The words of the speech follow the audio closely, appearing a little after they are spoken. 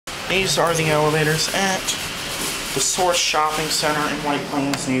These are the elevators at the Source Shopping Center in White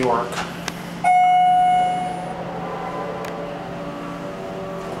Plains, New York.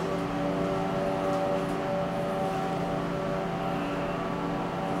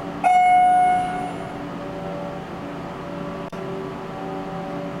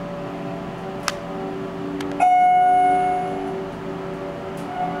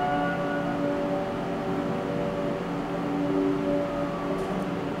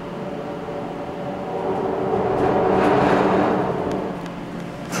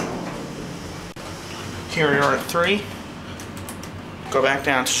 Here we are at 3. Go back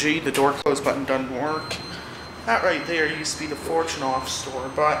down to G. The door close button doesn't work. That right there used to be the Fortune Off store,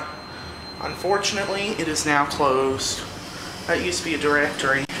 but unfortunately it is now closed. That used to be a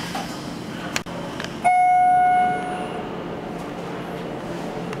directory.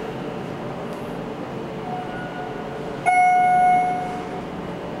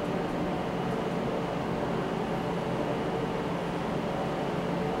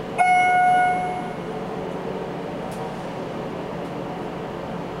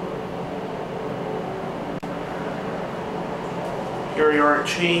 Here we are at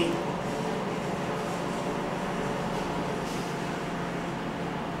G.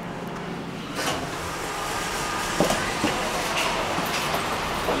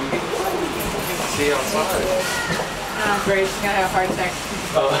 See outside. Great, she's gonna have a heart attack.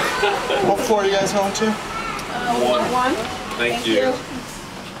 What floor are you guys going to? One. Thank you.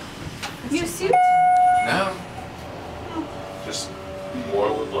 You suit? No. Just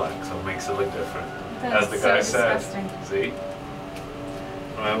wore with black, so it makes it look different. That's As the guy so said. disgusting. See?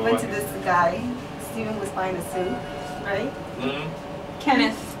 Remember Went to when- this guy. Steven was buying a suit, right?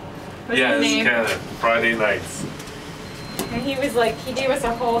 Kenneth. What's Yeah, the it's name? Kenneth. Friday nights. And he was like, he gave us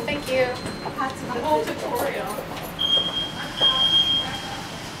a whole, thank you, That's a whole tutorial.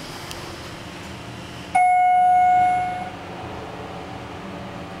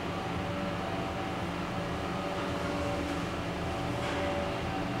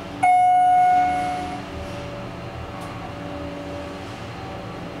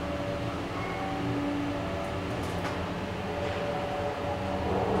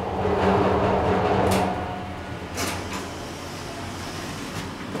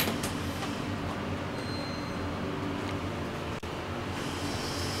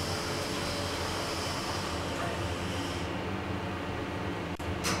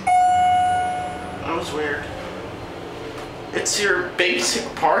 That was weird. It's your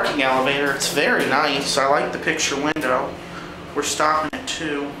basic parking elevator. It's very nice. I like the picture window. We're stopping at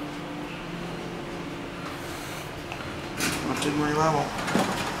 2. Up to my level.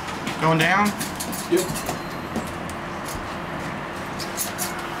 Going down? Yep.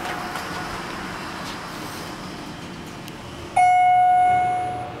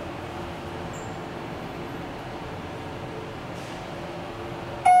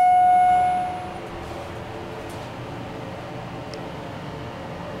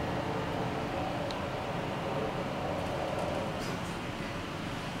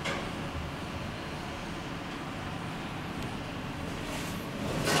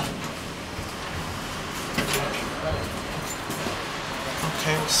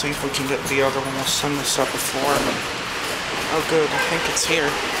 Okay, we'll see if we can get the other one. We'll send this up before. Oh good, I think it's here.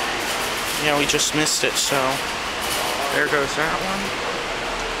 Yeah, we just missed it, so there goes that one.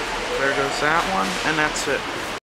 There goes that one, and that's it.